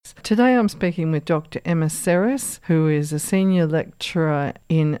Today I'm speaking with Dr. Emma Serres, who is a senior lecturer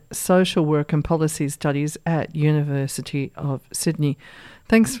in social work and policy studies at University of Sydney.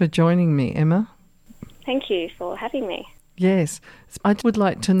 Thanks for joining me, Emma. Thank you for having me. Yes, I would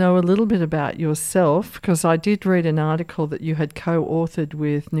like to know a little bit about yourself because I did read an article that you had co-authored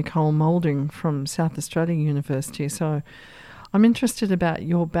with Nicole Moulding from South Australia University. So I'm interested about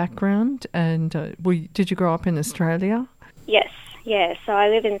your background and did you grow up in Australia? Yes, so I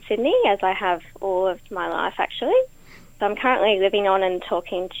live in Sydney, as I have all of my life actually. So I'm currently living on and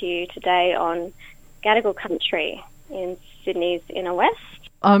talking to you today on Gadigal country in Sydney's inner west.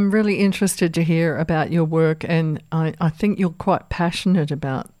 I'm really interested to hear about your work, and I think you're quite passionate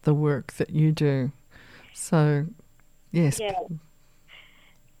about the work that you do. So, yes. Yeah.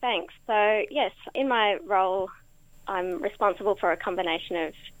 Thanks. So, yes, in my role, I'm responsible for a combination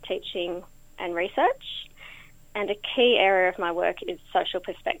of teaching and research, and a key area of my work is social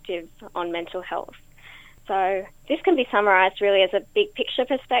perspectives on mental health. So this can be summarised really as a big picture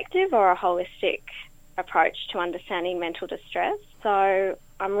perspective or a holistic approach to understanding mental distress. So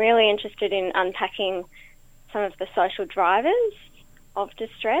I'm really interested in unpacking some of the social drivers of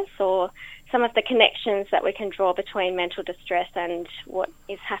distress or some of the connections that we can draw between mental distress and what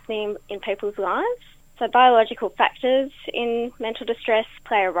is happening in people's lives. So biological factors in mental distress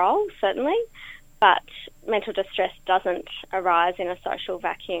play a role, certainly, but mental distress doesn't arise in a social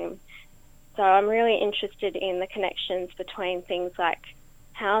vacuum. So I'm really interested in the connections between things like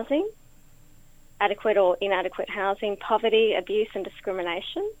housing, adequate or inadequate housing, poverty, abuse and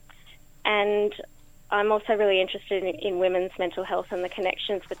discrimination. And I'm also really interested in women's mental health and the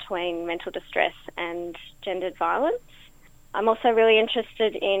connections between mental distress and gendered violence. I'm also really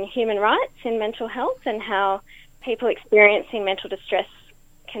interested in human rights in mental health and how people experiencing mental distress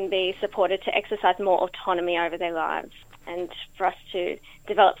can be supported to exercise more autonomy over their lives, and for us to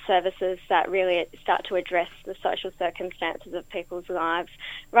develop services that really start to address the social circumstances of people's lives,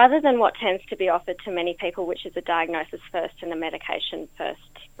 rather than what tends to be offered to many people, which is a diagnosis first and a medication first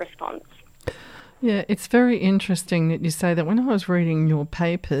response. Yeah, it's very interesting that you say that. When I was reading your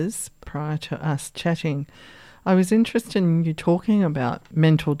papers prior to us chatting, I was interested in you talking about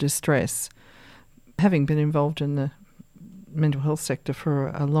mental distress. Having been involved in the mental health sector for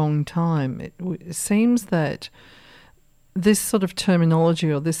a long time, it seems that this sort of terminology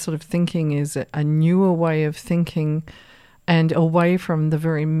or this sort of thinking is a newer way of thinking and away from the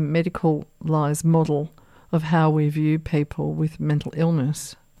very medicalised model of how we view people with mental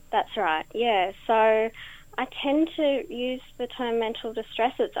illness. That's right, yeah. So I tend to use the term mental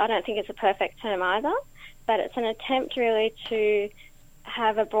distress. I don't think it's a perfect term either, but it's an attempt really to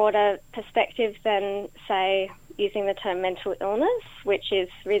have a broader perspective than, say, using the term mental illness, which is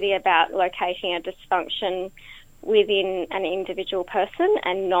really about locating a dysfunction within an individual person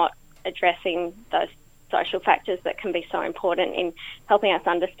and not addressing those social factors that can be so important in helping us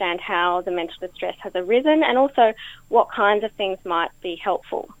understand how the mental distress has arisen and also what kinds of things might be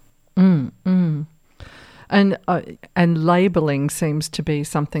helpful. And labelling seems to be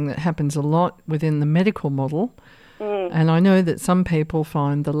something that happens a lot within the medical model. And I know that some people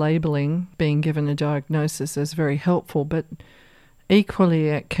find the labelling, being given a diagnosis, as very helpful, but equally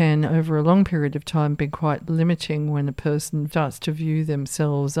it can, over a long period of time, be quite limiting when a person starts to view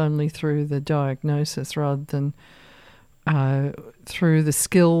themselves only through the diagnosis rather than through the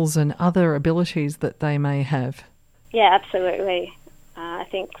skills and other abilities that they may have. Yeah, absolutely. I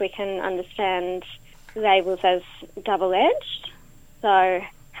think we can understand labels as double-edged, so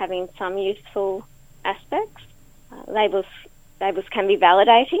having some useful aspects. Labels can be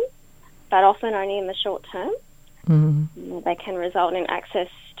validating, but often only in the short term. They can result in access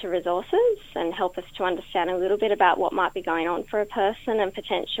to resources and help us to understand a little bit about what might be going on for a person and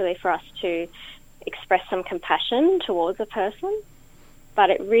potentially for us to express some compassion towards a person. But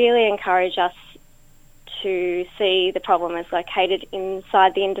it really encourages us to see the problem as located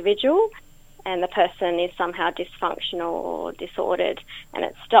inside the individual and the person is somehow dysfunctional or disordered, and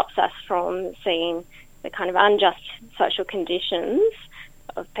it stops us from seeing the kind of unjust social conditions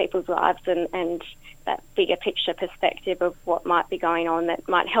of people's lives and that bigger picture perspective of what might be going on that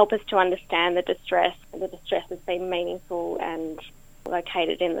might help us to understand the distress has been meaningful and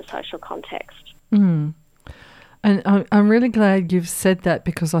located in the social context. And I'm really glad you've said that,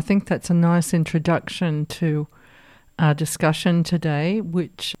 because I think that's a nice introduction to our discussion today,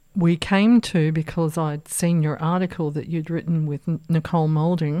 which we came to because I'd seen your article that you'd written with Nicole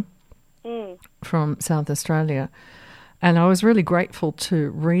Moulding from South Australia. And I was really grateful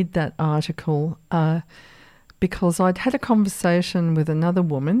to read that article because I'd had a conversation with another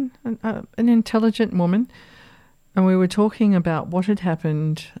woman, an intelligent woman, And we were talking about what had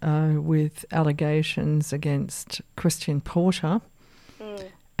happened with allegations against Christian Porter.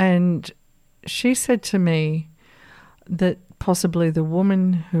 And she said to me that possibly the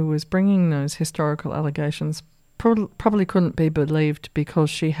woman who was bringing those historical allegations probably couldn't be believed because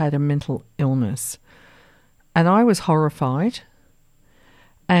she had a mental illness. And I was horrified.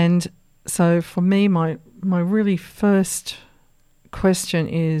 And so for me, my really first question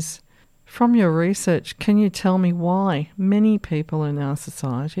is, from your research, can you tell me why many people in our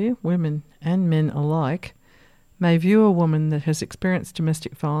society, women and men alike, may view a woman that has experienced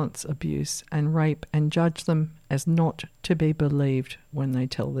domestic violence, abuse and rape and judge them as not to be believed when they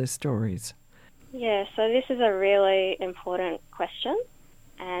tell their stories? Yeah, so this is a really important question,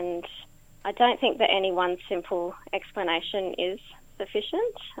 and I don't think that any one simple explanation is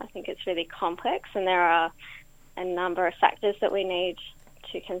sufficient. I think it's really complex, and there are a number of factors that we need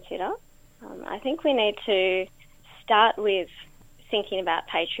to consider. I think we need to start with thinking about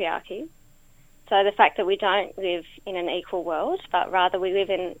patriarchy. So the fact that we don't live in an equal world, but rather we live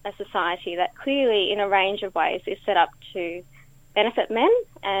in a society that clearly in a range of ways is set up to benefit men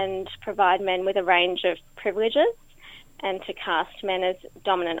and provide men with a range of privileges and to cast men as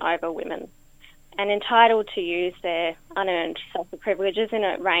dominant over women and entitled to use their unearned social privileges in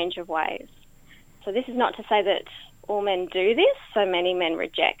a range of ways. So this is not to say that all men do this, so many men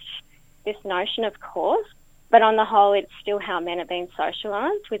reject this notion, of course, but on the whole it's still how men are being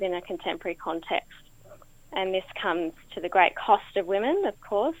socialised within a contemporary context. And this comes to the great cost of women, of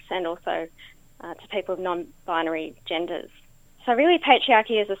course, and also to people of non-binary genders. So really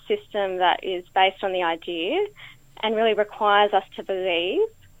patriarchy is a system that is based on the idea and really requires us to believe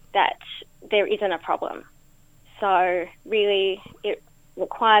that there isn't a problem. So really it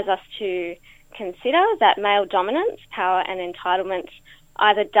requires us to consider that male dominance, power and entitlement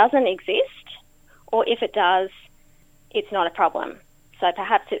either doesn't exist, or if it does, it's not a problem. So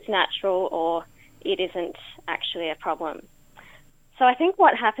perhaps it's natural or it isn't actually a problem. So I think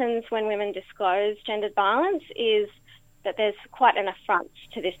what happens when women disclose gendered violence is that there's quite an affront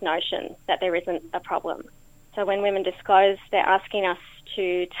to this notion that there isn't a problem. So when women disclose, they're asking us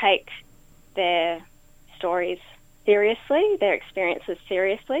to take their stories seriously, their experiences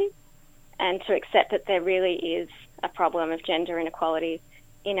seriously, and to accept that there really is a problem of gender inequality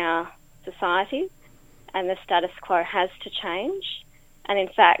in our society, and the status quo has to change. And in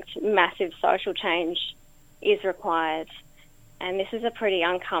fact, massive social change is required. And this is a pretty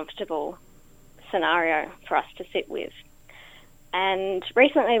uncomfortable scenario for us to sit with. And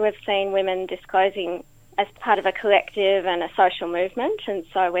recently we've seen women disclosing as part of a collective and a social movement, and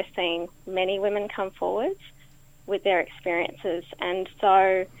so we're seeing many women come forward with their experiences. And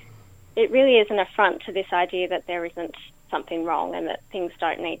so it really is an affront to this idea that there isn't something wrong and that things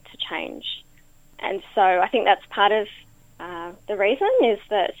don't need to change. And so I think that's part of the reason is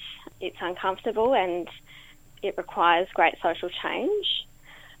that it's uncomfortable and it requires great social change.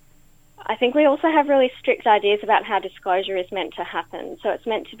 I think we also have really strict ideas about how disclosure is meant to happen. So it's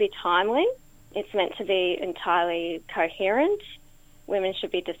meant to be timely, it's meant to be entirely coherent, women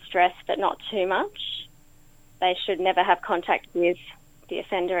should be distressed but not too much, they should never have contact with the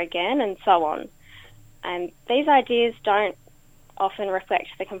offender again, and so on. And these ideas don't often reflect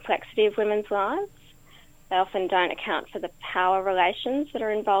the complexity of women's lives. They often don't account for the power relations that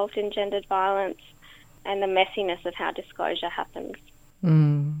are involved in gendered violence and the messiness of how disclosure happens.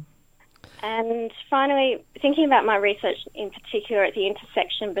 And finally, thinking about my research in particular at the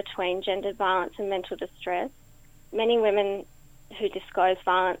intersection between gendered violence and mental distress, many women who disclose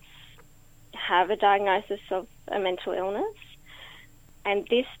violence have a diagnosis of a mental illness, and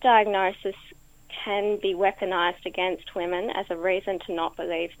this diagnosis can be weaponised against women as a reason to not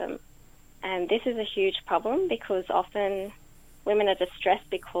believe them. And this is a huge problem because often women are distressed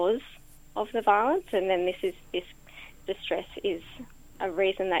because of the violence, and then this distress is a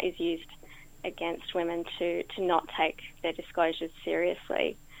reason that is used against women to not take their disclosures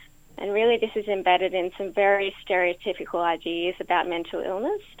seriously. And really this is embedded in some very stereotypical ideas about mental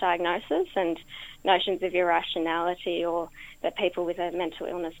illness diagnosis and notions of irrationality, or that people with a mental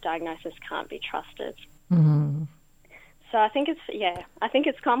illness diagnosis can't be trusted. Mm-hmm. So I think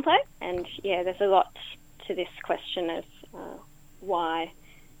it's complex, and there's a lot to this question of why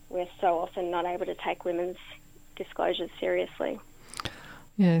we're so often not able to take women's disclosures seriously.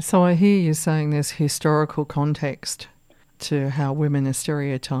 Yeah, so I hear you saying there's historical context to how women are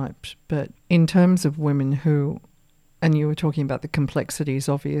stereotyped, but in terms of women who, and you were talking about the complexities,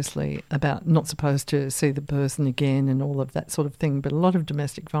 obviously, about not supposed to see the person again and all of that sort of thing, but a lot of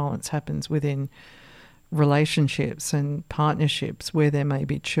domestic violence happens within relationships and partnerships where there may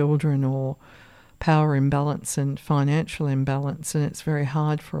be children or power imbalance and financial imbalance, and it's very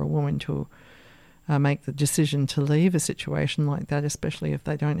hard for a woman to make the decision to leave a situation like that, especially if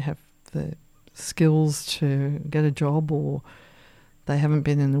they don't have the skills to get a job, or they haven't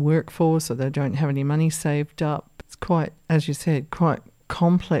been in the workforce, or they don't have any money saved up. It's quite, as you said, quite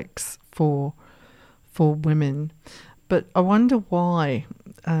complex for women. But I wonder why,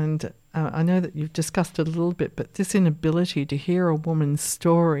 and I know that you've discussed it a little bit, but this inability to hear a woman's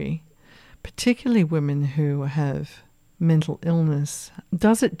story, particularly women who have mental illness,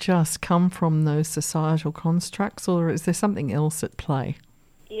 does it just come from those societal constructs, or is there something else at play?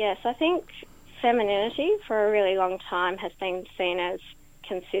 Yes, I think femininity for a really long time has been seen as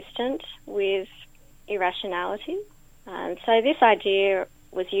consistent with irrationality. So this idea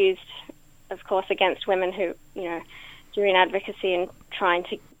was used, of course, against women who, during advocacy and trying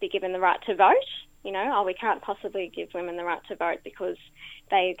to be given the right to vote, we can't possibly give women the right to vote because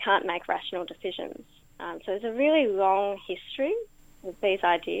they can't make rational decisions. So there's a really long history with these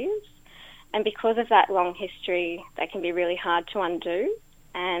ideas, and because of that long history, they can be really hard to undo.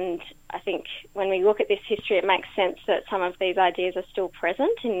 And I think when we look at this history, it makes sense that some of these ideas are still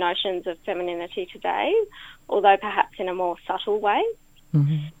present in notions of femininity today, although perhaps in a more subtle way.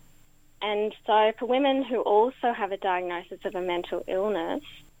 Mm-hmm. And so for women who also have a diagnosis of a mental illness,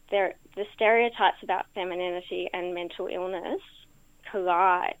 the stereotypes about femininity and mental illness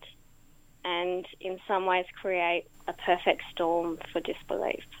collide and in some ways create a perfect storm for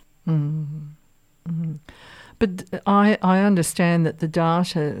disbelief. Mm-hmm. Mm-hmm. But I understand that the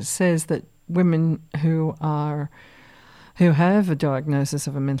data says that women who have a diagnosis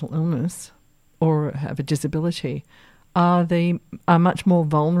of a mental illness or have a disability are much more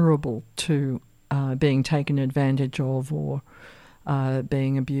vulnerable to being taken advantage of, or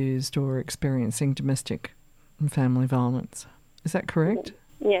being abused, or experiencing domestic and family violence. Is that correct?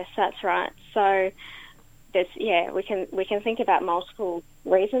 Yes, that's right. So we can think about multiple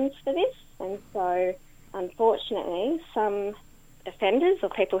reasons for this, and so unfortunately, some offenders or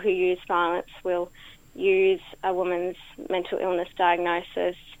people who use violence will use a woman's mental illness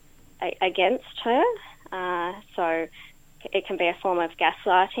diagnosis against her. So it can be a form of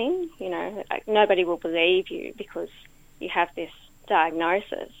gaslighting. Nobody will believe you because you have this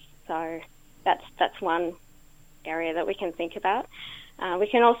diagnosis. So that's one area that we can think about. We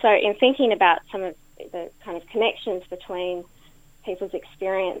can also, in thinking about some of the kind of connections between people's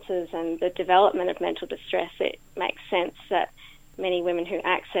experiences and the development of mental distress, it makes sense that many women who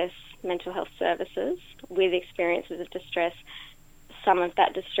access mental health services with experiences of distress, some of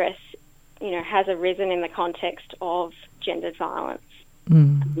that distress, has arisen in the context of gendered violence.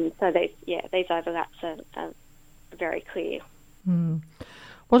 Mm. So these overlaps are very clear. Mm.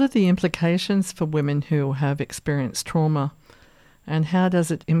 What are the implications for women who have experienced trauma, and how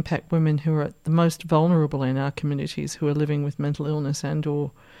does it impact women who are the most vulnerable in our communities, who are living with mental illness and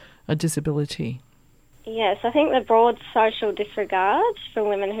or a disability? Yes, I think the broad social disregard for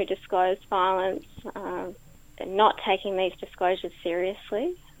women who disclose violence, not taking these disclosures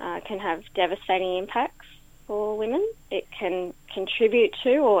seriously, can have devastating impacts for women. It can contribute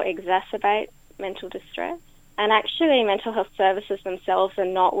to or exacerbate mental distress. And actually, mental health services themselves are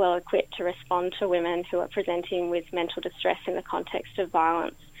not well equipped to respond to women who are presenting with mental distress in the context of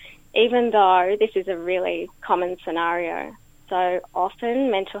violence, even though this is a really common scenario. So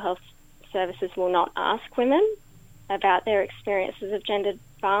often, mental health services will not ask women about their experiences of gendered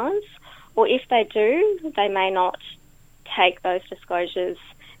violence, or if they do, they may not take those disclosures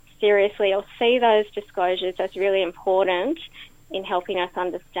seriously or see those disclosures as really important in helping us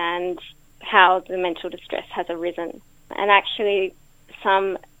understand how the mental distress has arisen. And actually,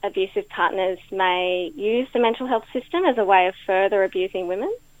 some abusive partners may use the mental health system as a way of further abusing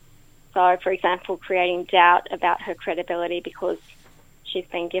women. So, for example, creating doubt about her credibility because she's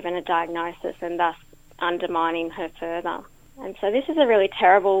been given a diagnosis and thus undermining her further. And so this is a really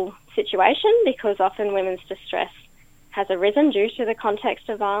terrible situation because often women's distress has arisen due to the context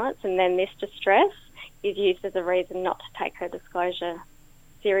of violence, and then this distress is used as a reason not to take her disclosure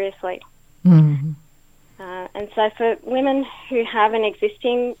seriously. Mm-hmm. And so for women who have an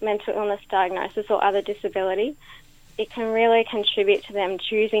existing mental illness diagnosis or other disability, it can really contribute to them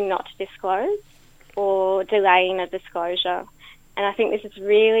choosing not to disclose or delaying a disclosure. And I think this is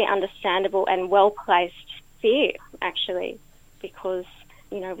really understandable and well-placed fear, actually, because,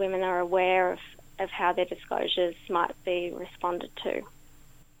 women are aware of how their disclosures might be responded to.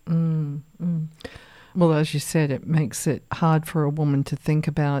 Mm-hmm. Well, as you said, it makes it hard for a woman to think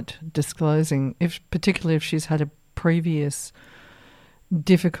about disclosing, particularly if she's had a previous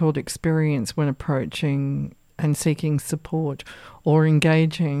difficult experience when approaching and seeking support, or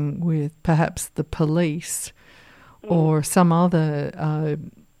engaging with perhaps the police or some other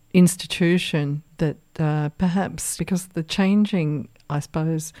institution that perhaps, because the changing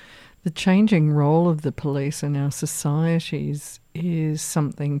role of the police in our societies is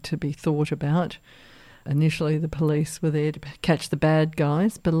something to be thought about. Initially, the police were there to catch the bad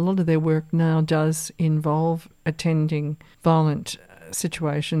guys, but a lot of their work now does involve attending violent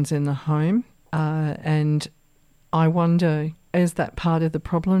situations in the home. And I wonder, is that part of the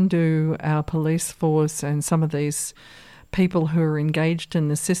problem? Do our police force and some of these people who are engaged in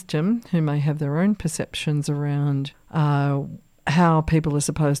the system, who may have their own perceptions around how people are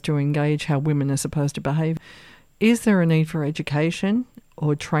supposed to engage, how women are supposed to behave, is there a need for education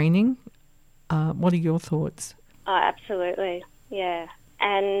or training? What are your thoughts? Oh, absolutely, yeah.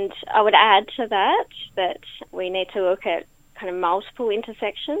 And I would add to that we need to look at kind of multiple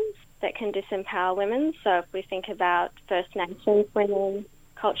intersections that can disempower women. So if we think about First Nations women,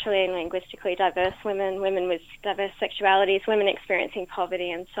 culturally and linguistically diverse women, women with diverse sexualities, women experiencing poverty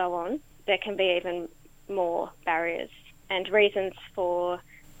and so on, there can be even more barriers and reasons for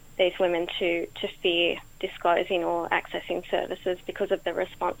these women to fear disclosing or accessing services because of the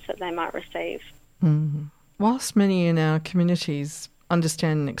response that they might receive. Mm. Whilst many in our communities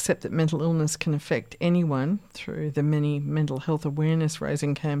understand and accept that mental illness can affect anyone through the many mental health awareness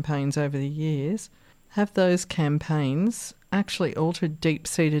raising campaigns over the years, have those campaigns actually altered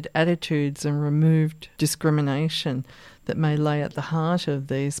deep-seated attitudes and removed discrimination that may lay at the heart of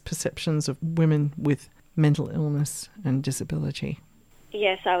these perceptions of women with mental illness and disability?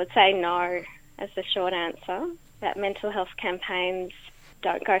 Yes, I would say no as the short answer, that mental health campaigns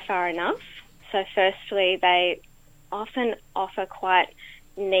don't go far enough. So firstly, they often offer quite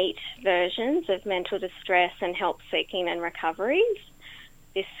neat versions of mental distress and help seeking and recoveries.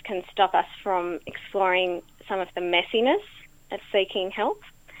 This can stop us from exploring some of the messiness of seeking help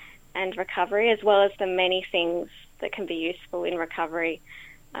and recovery, as well as the many things that can be useful in recovery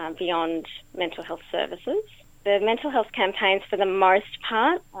beyond mental health services. The mental health campaigns, for the most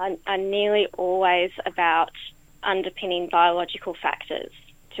part, are nearly always about underpinning biological factors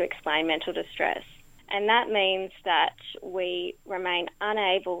to explain mental distress. And that means that we remain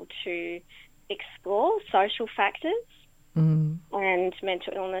unable to explore social factors, and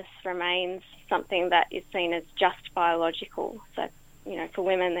mental illness remains something that is seen as just biological. So, for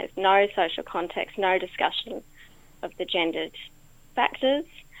women, there's no social context, no discussion of the gendered factors.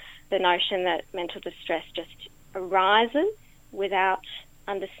 The notion that mental distress just arises without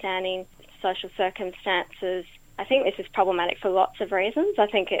understanding social circumstances. I think this is problematic for lots of reasons. I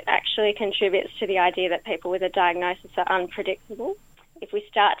think it actually contributes to the idea that people with a diagnosis are unpredictable. If we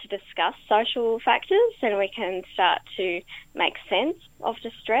start to discuss social factors, then we can start to make sense of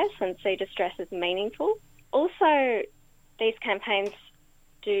distress and see distress as meaningful. Also, these campaigns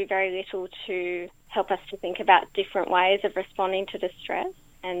do very little to help us to think about different ways of responding to distress.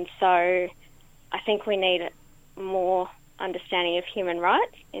 And so I think we need more understanding of human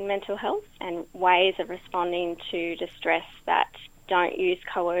rights in mental health and ways of responding to distress that don't use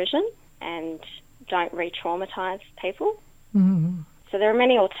coercion and don't re-traumatise people. Mm-hmm. So there are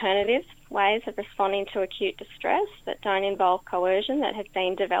many alternative ways of responding to acute distress that don't involve coercion that have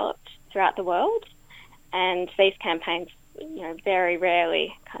been developed throughout the world. And these campaigns, very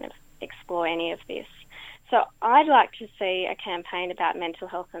rarely kind of explore any of this. So I'd like to see a campaign about mental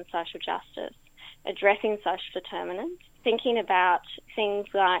health and social justice, addressing social determinants, thinking about things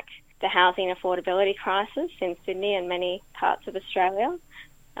like the housing affordability crisis in Sydney and many parts of Australia,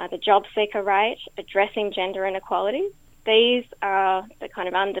 the job seeker rate, addressing gender inequality. These are the kind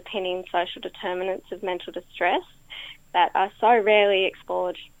of underpinning social determinants of mental distress that are so rarely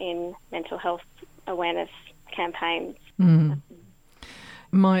explored in mental health awareness campaigns.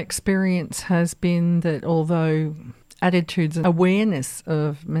 My experience has been that although attitudes and awareness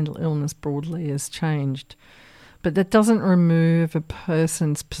of mental illness broadly has changed, but that doesn't remove a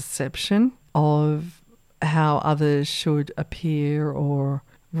person's perception of how others should appear or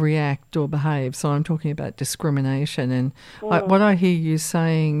react or behave. So I'm talking about discrimination. And what I hear you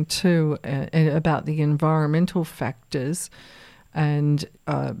saying too about the environmental factors and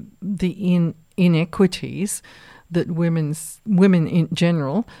the inequities that women in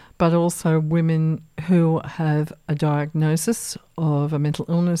general, but also women who have a diagnosis of a mental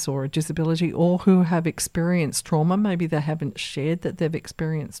illness or a disability, or who have experienced trauma. Maybe they haven't shared that they've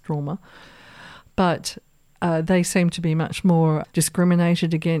experienced trauma, but they seem to be much more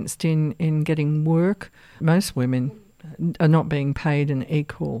discriminated against in getting work. Most women are not being paid an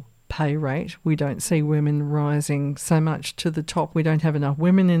equal pay rate. We don't see women rising so much to the top. We don't have enough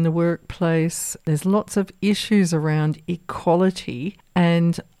women in the workplace. There's lots of issues around equality,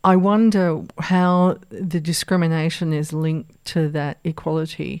 and I wonder how the discrimination is linked to that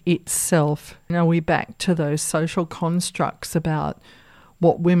equality itself. Are we back to those social constructs about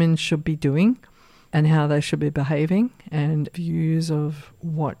what women should be doing and how they should be behaving, and views of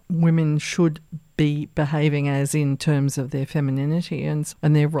what women should be behaving as in terms of their femininity and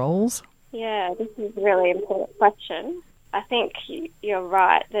their roles? Yeah, this is a really important question. I think you're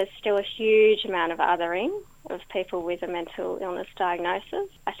right. There's still a huge amount of othering of people with a mental illness diagnosis.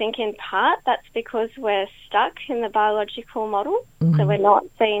 I think in part that's because we're stuck in the biological model. Mm-hmm. So we're not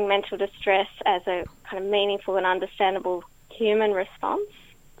seeing mental distress as a kind of meaningful and understandable human response,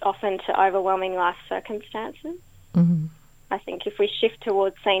 often to overwhelming life circumstances. Mm-hmm. I think if we shift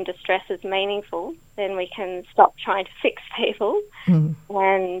towards seeing distress as meaningful, then we can stop trying to fix people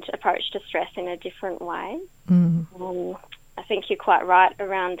and approach distress in a different way. I think you're quite right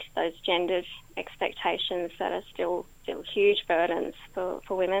around those gendered expectations that are still huge burdens for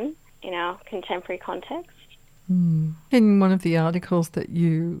women in our contemporary context. In one of the articles that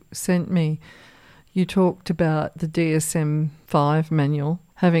you sent me, you talked about the DSM-5 manual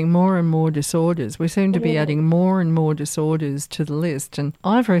having more and more disorders. We seem to be adding more and more disorders to the list. And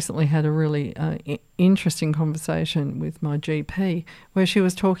I've recently had a really interesting conversation with my GP where she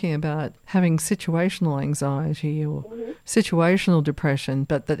was talking about having situational anxiety or situational depression,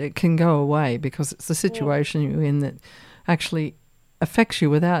 but that it can go away because it's the situation you're in that actually affects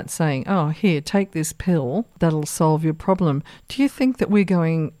you without saying, oh, here, take this pill, that'll solve your problem. Do you think that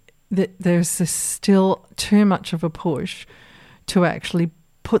that there's still too much of a push to actually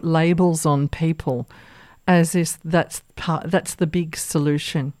put labels on people as if that's the big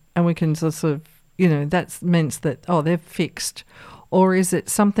solution, and we can sort of, that means that, oh, they're fixed? Or is it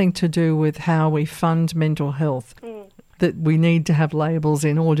something to do with how we fund mental health, that we need to have labels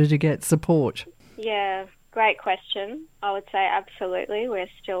in order to get support? Yeah, great question. I would say absolutely. We're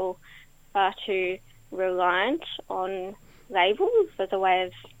still far too reliant on labels as a way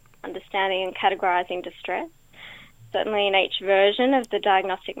of understanding and categorising distress. Certainly in each version of the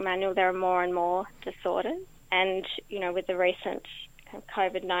diagnostic manual there are more and more disorders, and with the recent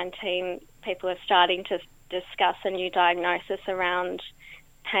COVID-19, people are starting to discuss a new diagnosis around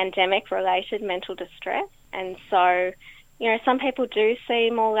pandemic-related mental distress. And so, some people do see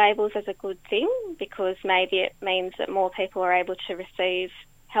more labels as a good thing because maybe it means that more people are able to receive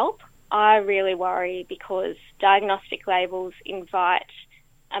help. I really worry because diagnostic labels invite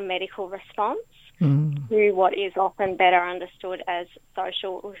a medical response to what is often better understood as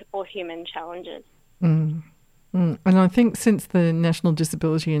social or human challenges. And I think since the National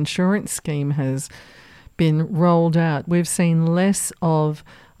Disability Insurance Scheme has been rolled out, we've seen less of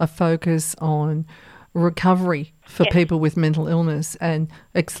a focus on recovery for people with mental illness and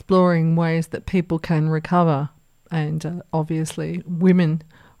exploring ways that people can recover. And obviously women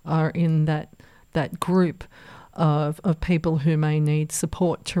are in that group of people who may need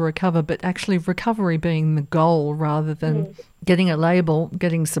support to recover, but actually recovery being the goal rather than getting a label,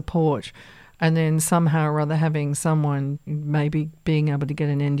 getting support, and then somehow or other having someone maybe being able to get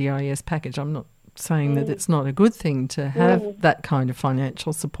an NDIS package. I'm not saying that it's not a good thing to have that kind of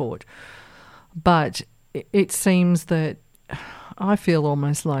financial support, but it seems that I feel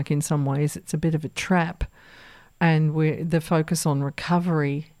almost like in some ways it's a bit of a trap, and the focus on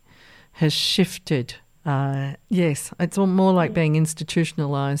recovery has shifted. Yes, it's all more like being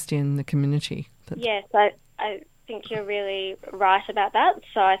institutionalised in the community. Yes, I think you're really right about that.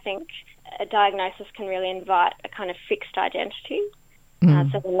 So I think a diagnosis can really invite a kind of fixed identity.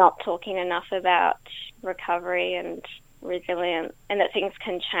 So we're not talking enough about recovery and resilience and that things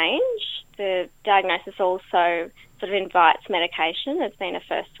can change. The diagnosis also sort of invites medication as being a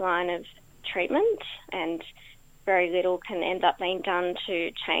first line of treatment, and very little can end up being done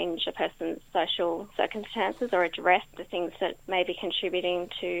to change a person's social circumstances or address the things that may be contributing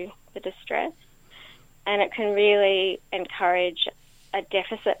to the distress. And it can really encourage a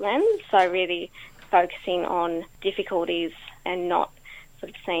deficit lens, so really focusing on difficulties and not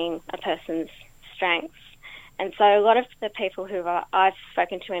sort of seeing a person's strengths. And so a lot of the people who I've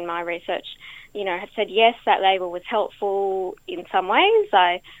spoken to in my research, have said, yes, that label was helpful in some ways.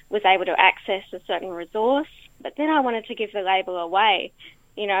 I was able to access a certain resource, but then I wanted to give the label away,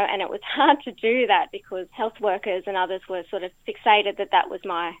 and it was hard to do that because health workers and others were sort of fixated that was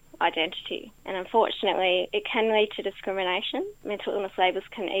my identity. And unfortunately, it can lead to discrimination. Mental illness labels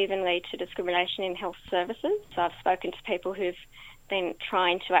can even lead to discrimination in health services. So I've spoken to people who've been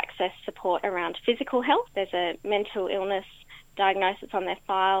trying to access support around physical health. There's a mental illness diagnosis on their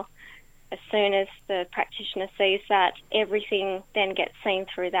file, as soon as the practitioner sees that, everything then gets seen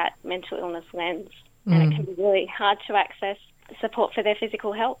through that mental illness lens. And it can be really hard to access support for their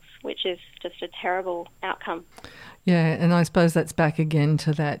physical health, which is just a terrible outcome. Yeah, and I suppose that's back again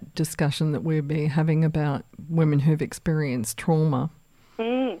to that discussion that we've been having about women who've experienced trauma.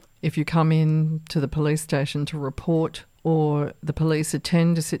 If you come in to the police station to report, or the police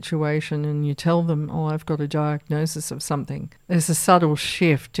attend a situation and you tell them, oh, I've got a diagnosis of something, there's a subtle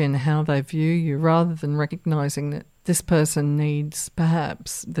shift in how they view you, rather than recognising that this person needs,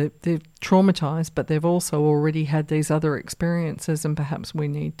 perhaps, they're traumatised, but they've also already had these other experiences, and perhaps we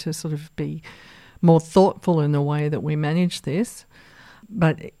need to sort of be more thoughtful in the way that we manage this.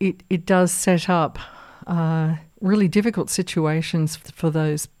 But it does set up really difficult situations for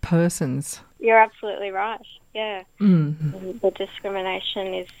those persons. You're absolutely right, yeah. The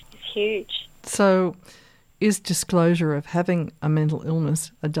discrimination is huge. So is disclosure of having a mental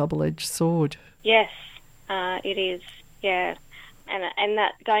illness a double-edged sword? Yes, it is, yeah. And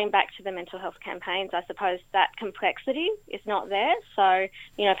that, going back to the mental health campaigns, I suppose that complexity is not there. So,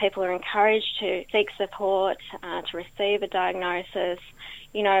 you know, people are encouraged to seek support, to receive a diagnosis.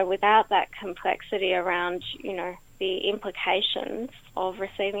 You know, without that complexity around, you know, the implications of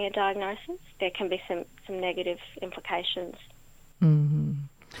receiving a diagnosis, there can be some negative implications. Mm-hmm.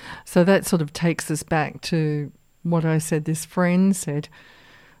 So that sort of takes us back to what I said this friend said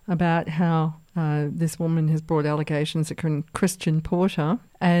about how this woman has brought allegations at Christian Porter,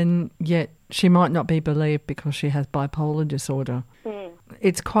 and yet she might not be believed because she has bipolar disorder.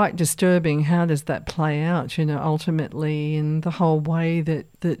 It's quite disturbing. How does that play out, you know, ultimately in the whole way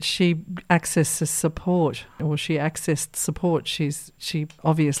that she accesses support, or she accessed support? She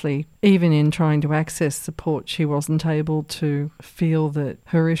obviously, even in trying to access support, she wasn't able to feel that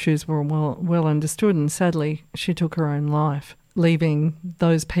her issues were well understood, and sadly she took her own life, leaving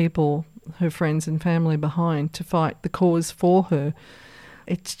those people, her friends and family, behind to fight the cause for her.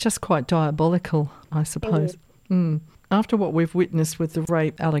 It's just quite diabolical, I suppose. After what we've witnessed with the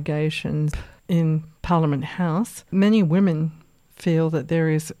rape allegations in Parliament House, many women feel that there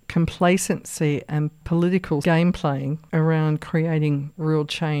is complacency and political game playing around creating real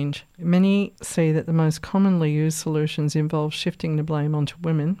change. Many see that the most commonly used solutions involve shifting the blame onto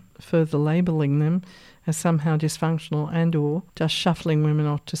women, further labelling them as somehow dysfunctional, and or just shuffling women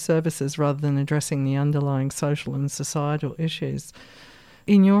off to services rather than addressing the underlying social and societal issues.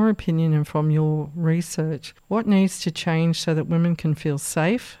 In your opinion and from your research, what needs to change so that women can feel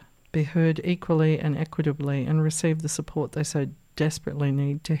safe, be heard equally and equitably, and receive the support they so desperately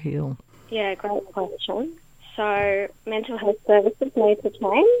need to heal? Yeah, great question. So mental health services need to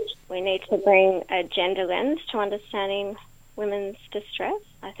change. We need to bring a gender lens to understanding women's distress.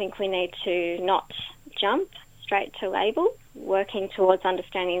 I think we need to not jump straight to labels, working towards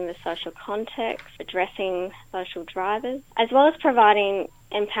understanding the social context, addressing social drivers, as well as providing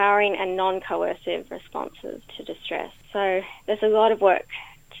empowering and non-coercive responses to distress. So there's a lot of work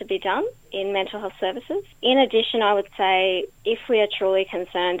to be done in mental health services. In addition, I would say if we are truly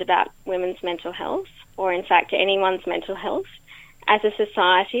concerned about women's mental health, or in fact anyone's mental health, as a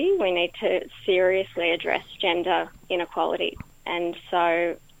society we need to seriously address gender inequality. And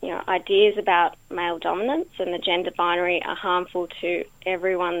so, you know, ideas about male dominance and the gender binary are harmful to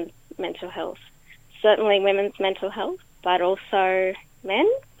everyone's mental health. Certainly women's mental health, but also men.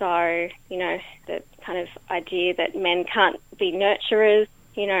 So, you know, the kind of idea that men can't be nurturers,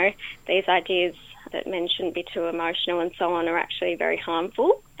 you know, these ideas that men shouldn't be too emotional and so on are actually very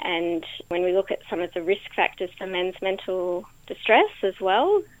harmful. And when we look at some of the risk factors for men's mental distress as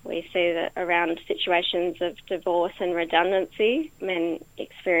well, we see that around situations of divorce and redundancy, men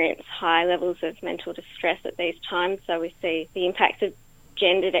experience high levels of mental distress at these times. So we see the impact of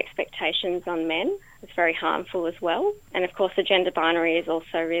gendered expectations on men is very harmful as well. And of course the gender binary is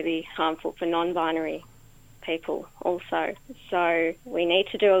also really harmful for non-binary people also. So we need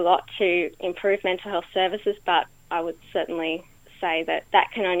to do a lot to improve mental health services, but I would certainly say that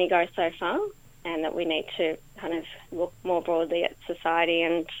that can only go so far, and that we need to kind of look more broadly at society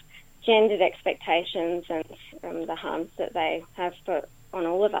and gendered expectations and the harms that they have on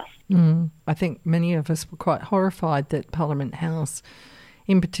all of us. I think many of us were quite horrified that Parliament House,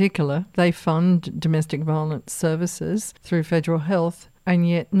 in particular, they fund domestic violence services through Federal Health, and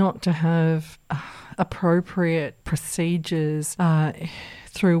yet not to have appropriate procedures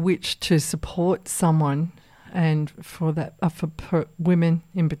through which to support someone and for women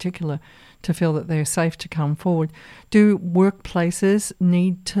in particular to feel that they're safe to come forward. Do workplaces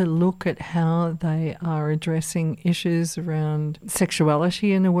need to look at how they are addressing issues around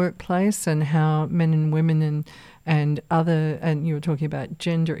sexuality in the workplace and how men and women and you were talking about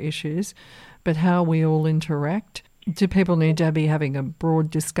gender issues, but how we all interact? Do people need to be having a broad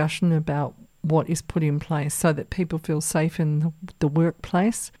discussion about what is put in place so that people feel safe in the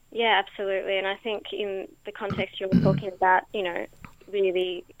workplace? Yeah, absolutely. And I think in the context you were talking about,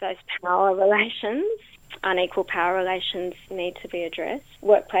 really those power relations, unequal power relations need to be addressed.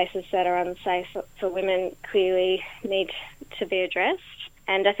 Workplaces that are unsafe for women clearly need to be addressed.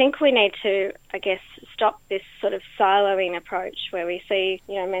 And I think we need to, stop this sort of siloing approach where we see,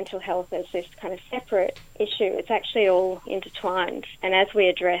 mental health as this kind of separate issue. It's actually all intertwined. And as we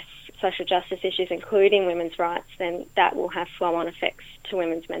address social justice issues, including women's rights, then that will have flow-on effects to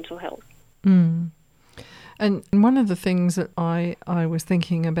women's mental health. Mm. And one of the things that I was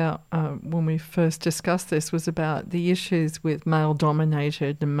thinking about when we first discussed this was about the issues with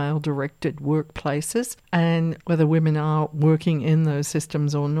male-dominated and male-directed workplaces and whether women are working in those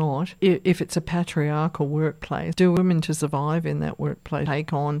systems or not. If it's a patriarchal workplace, do women to survive in that workplace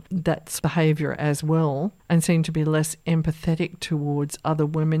take on that behaviour as well and seem to be less empathetic towards other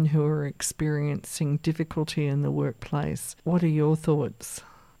women who are experiencing difficulty in the workplace? What are your thoughts?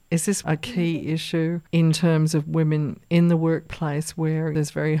 Is this a key issue in terms of women in the workplace where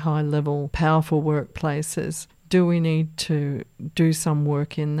there's very high-level, powerful workplaces? Do we need to do some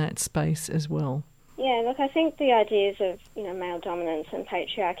work in that space as well? Yeah, look, I think the ideas of, male dominance and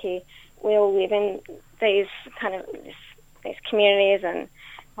patriarchy, we all live in these communities and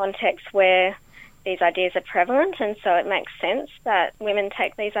contexts where these ideas are prevalent, and so it makes sense that women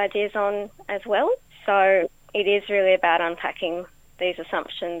take these ideas on as well. So it is really about unpacking these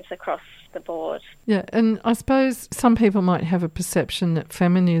assumptions across the board. Yeah, and I suppose some people might have a perception that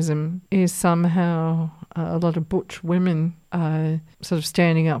feminism is somehow a lot of butch women sort of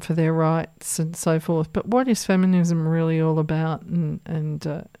standing up for their rights and so forth. But what is feminism really all about,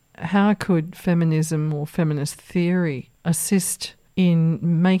 and how could feminism or feminist theory assist in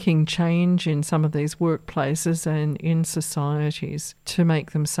making change in some of these workplaces and in societies to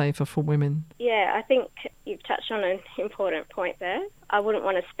make them safer for women? Yeah, I think you've touched on an important point there. I wouldn't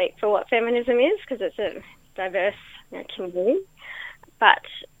want to speak for what feminism is because it's a diverse community, but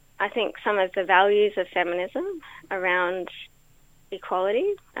I think some of the values of feminism around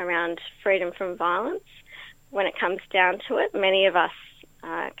equality, around freedom from violence, when it comes down to it, many of us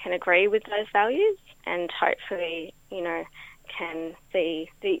can agree with those values and hopefully, can see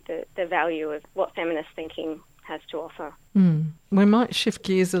the value of what feminist thinking has to offer. We might shift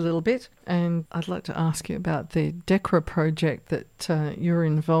gears a little bit, and I'd like to ask you about the DECRA project that you're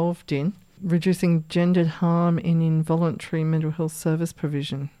involved in, reducing gendered harm in involuntary mental health service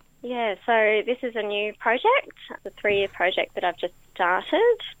provision. Yeah, so this is a new project, a 3-year project that I've just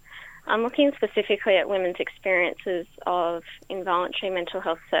started. I'm looking specifically at women's experiences of involuntary mental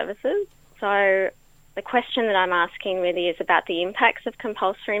health services. So the question that I'm asking really is about the impacts of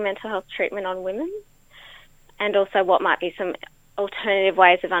compulsory mental health treatment on women and also what might be some alternative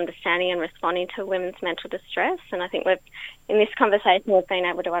ways of understanding and responding to women's mental distress. And I think in this conversation we've been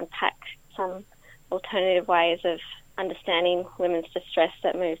able to unpack some alternative ways of understanding women's distress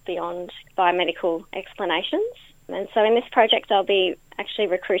that move beyond biomedical explanations. And so in this project I'll be actually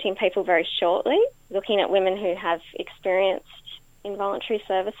recruiting people very shortly, looking at women who have experienced involuntary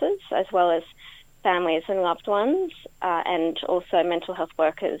services as well as families and loved ones, and also mental health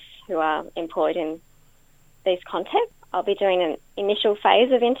workers who are employed in these contexts. I'll be doing an initial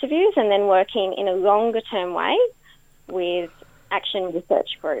phase of interviews and then working in a longer-term way with action research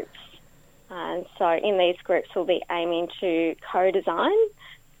groups. And so in these groups we'll be aiming to co-design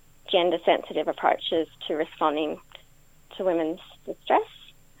gender-sensitive approaches to responding to women's distress.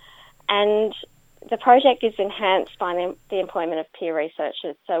 And the project is enhanced by the employment of peer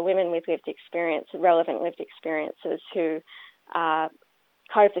researchers, so women with lived experience, relevant lived experiences who are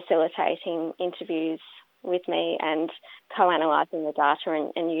co-facilitating interviews with me and co-analysing the data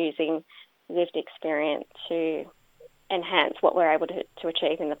and using lived experience to enhance what we're able to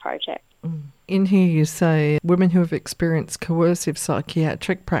achieve in the project. In here you say women who have experienced coercive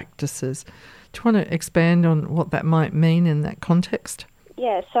psychiatric practices. Do you want to expand on what that might mean in that context?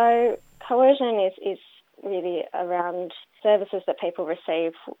 Yeah, so coercion is really around services that people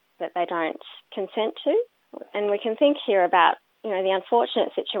receive that they don't consent to. And we can think here about, the unfortunate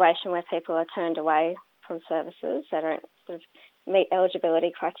situation where people are turned away from services that don't sort of meet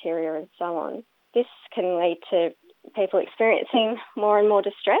eligibility criteria and so on. This can lead to people experiencing more and more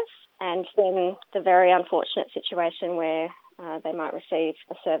distress and then the very unfortunate situation where they might receive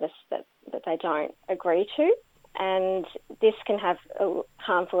a service that they don't agree to. And this can have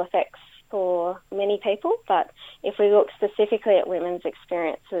harmful effects for many people, but if we look specifically at women's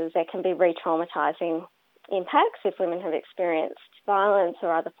experiences, there can be re-traumatising impacts if women have experienced violence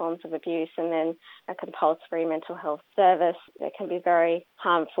or other forms of abuse and then a compulsory mental health service. There can be very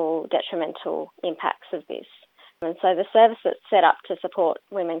harmful, detrimental impacts of this. And so the service that's set up to support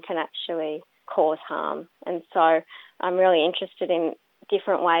women can actually cause harm. And so I'm really interested in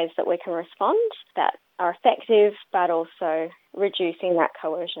different ways that we can respond that are effective but also reducing that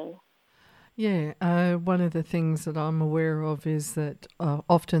coercion. Yeah, one of the things that I'm aware of is that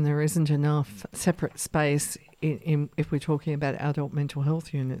often there isn't enough separate space if we're talking about adult mental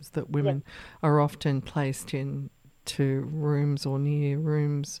health units, that women are often placed into rooms or near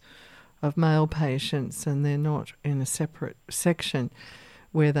rooms of male patients and they're not in a separate section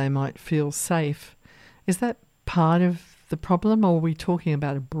where they might feel safe. Is that part of the problem, or are we talking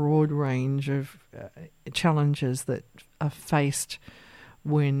about a broad range of challenges that are faced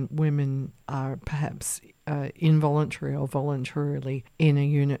when women are perhaps involuntary or voluntarily in a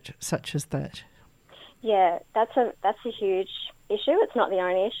unit such as that? Yeah, that's a huge issue. It's not the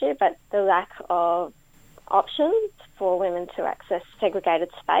only issue, but the lack of options for women to access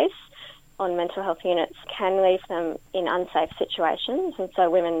segregated space on mental health units can leave them in unsafe situations, and so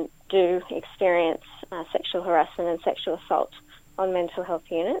women do experience sexual harassment and sexual assault on mental health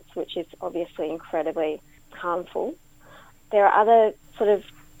units, which is obviously incredibly harmful. There are other sort of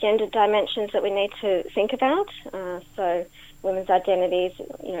gender dimensions that we need to think about. So women's identities,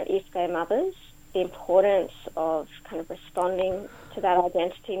 if they're mothers, the importance of kind of responding to that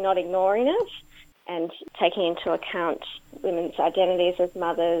identity, not ignoring it, and taking into account women's identities as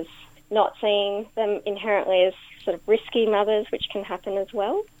mothers, not seeing them inherently as sort of risky mothers, which can happen as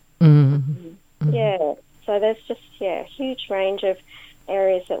well. Mm-hmm. Yeah, so there's just, a huge range of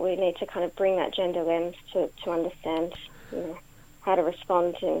areas that we need to kind of bring that gender lens to understand how to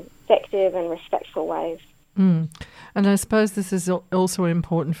respond in effective and respectful ways. And I suppose this is also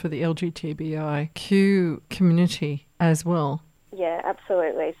important for the LGBTIQ community as well. Yeah,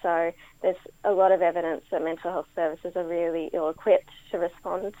 absolutely. So there's a lot of evidence that mental health services are really ill-equipped to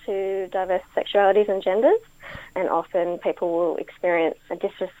respond to diverse sexualities and genders, and often people will experience a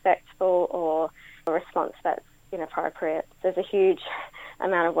disrespectful or a response that's inappropriate. There's a huge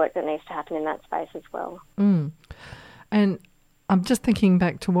amount of work that needs to happen in that space as well. And I'm just thinking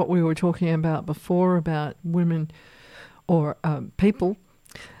back to what we were talking about before about women or people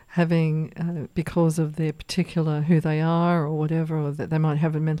having, because of their particular who they are or whatever, or that they might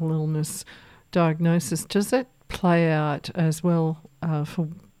have a mental illness diagnosis. Does that play out as well for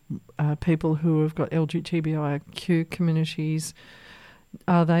people who have got LGBTIQ communities?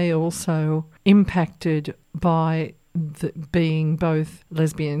 Are they also impacted by being both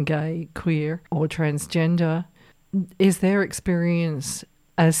lesbian, gay, queer or transgender? Is their experience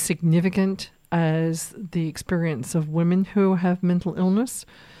as significant as the experience of women who have mental illness,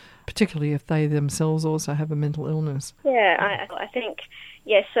 particularly if they themselves also have a mental illness? Yeah, I think,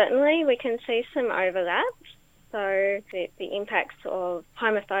 yes, certainly we can see some overlap. So the impacts of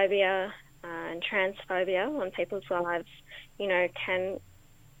homophobia and transphobia on people's lives, can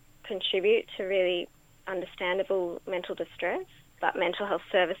contribute to really understandable mental distress. But mental health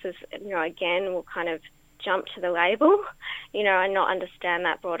services, again, will kind of jump to the label, and not understand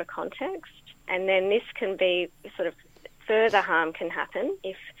that broader context. And then this can be sort of further harm can happen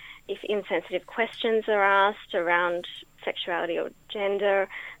if insensitive questions are asked around sexuality or gender,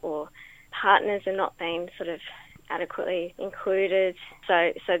 or partners are not being sort of adequately included.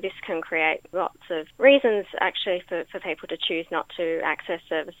 So this can create lots of reasons actually for people to choose not to access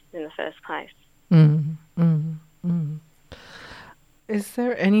services in the first place. Is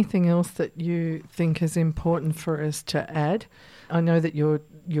there anything else that you think is important for us to add? I know that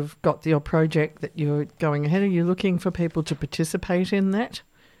you've got your project that you're going ahead. Are you looking for people to participate in that?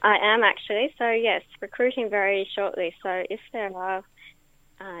 I am actually. So yes, recruiting very shortly. So if there are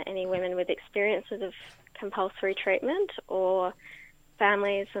any women with experiences of compulsory treatment, or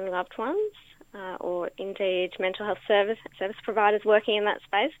families and loved ones, or indeed mental health service providers working in that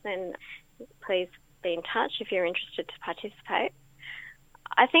space, then please be in touch if you're interested to participate.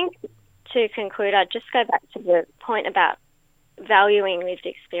 I think to conclude, I'd just go back to the point about valuing lived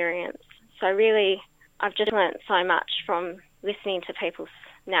experience. So really, I've just learnt so much from listening to people's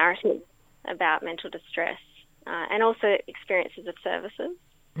narratives about mental distress and also experiences of services.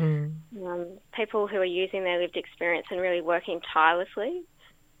 People who are using their lived experience and really working tirelessly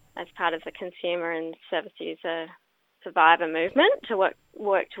as part of the consumer and service user survivor movement to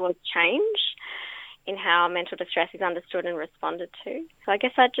work towards change in how mental distress is understood and responded to. So I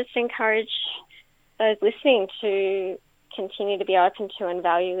guess I'd just encourage those listening to continue to be open to and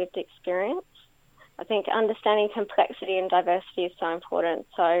value lived experience. I think understanding complexity and diversity is so important.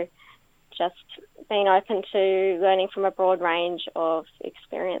 So just being open to learning from a broad range of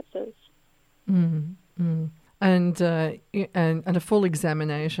experiences. And a full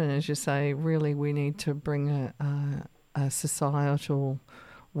examination, as you say. Really, we need to bring a societal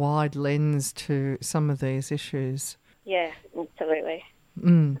wide lens to some of these issues. Yeah, absolutely.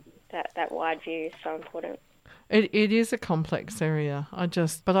 That wide view is so important. It is a complex area.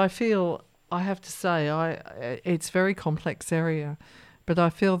 But I feel, I have to say, it's a very complex area. But I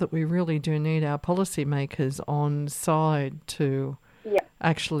feel that we really do need our policymakers on side to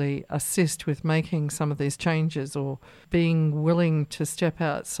actually assist with making some of these changes, or being willing to step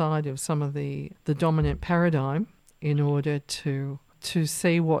outside of some of the dominant paradigm in order to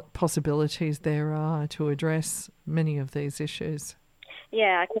see what possibilities there are to address many of these issues.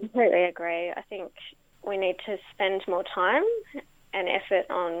 Yeah, I completely agree. I think we need to spend more time and effort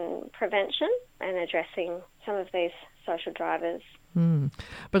on prevention and addressing some of these social drivers.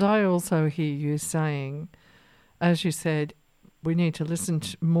 But I also hear you saying, as you said, we need to listen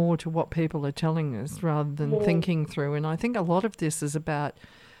more to what people are telling us rather than thinking through. And I think a lot of this is about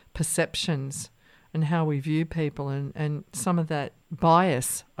perceptions and how we view people, and some of that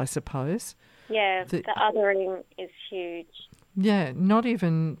bias, I suppose. Yeah, the othering is huge. Yeah, not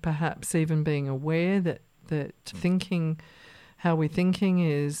even perhaps even being aware that thinking, how we're thinking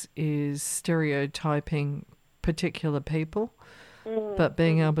is stereotyping particular people, but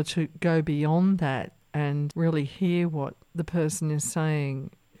being able to go beyond that and really hear what the person is saying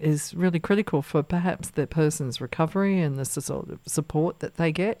is really critical for perhaps the person's recovery and the sort of support that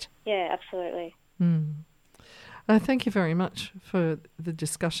they get. Yeah, absolutely. Thank you very much for the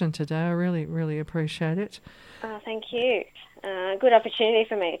discussion today. I really, really appreciate it. Thank you. Good opportunity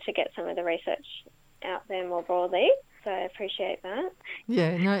for me to get some of the research out there more broadly, so I appreciate that.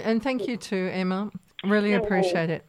 Yeah, no, and thank you too, Emma. Really appreciate it.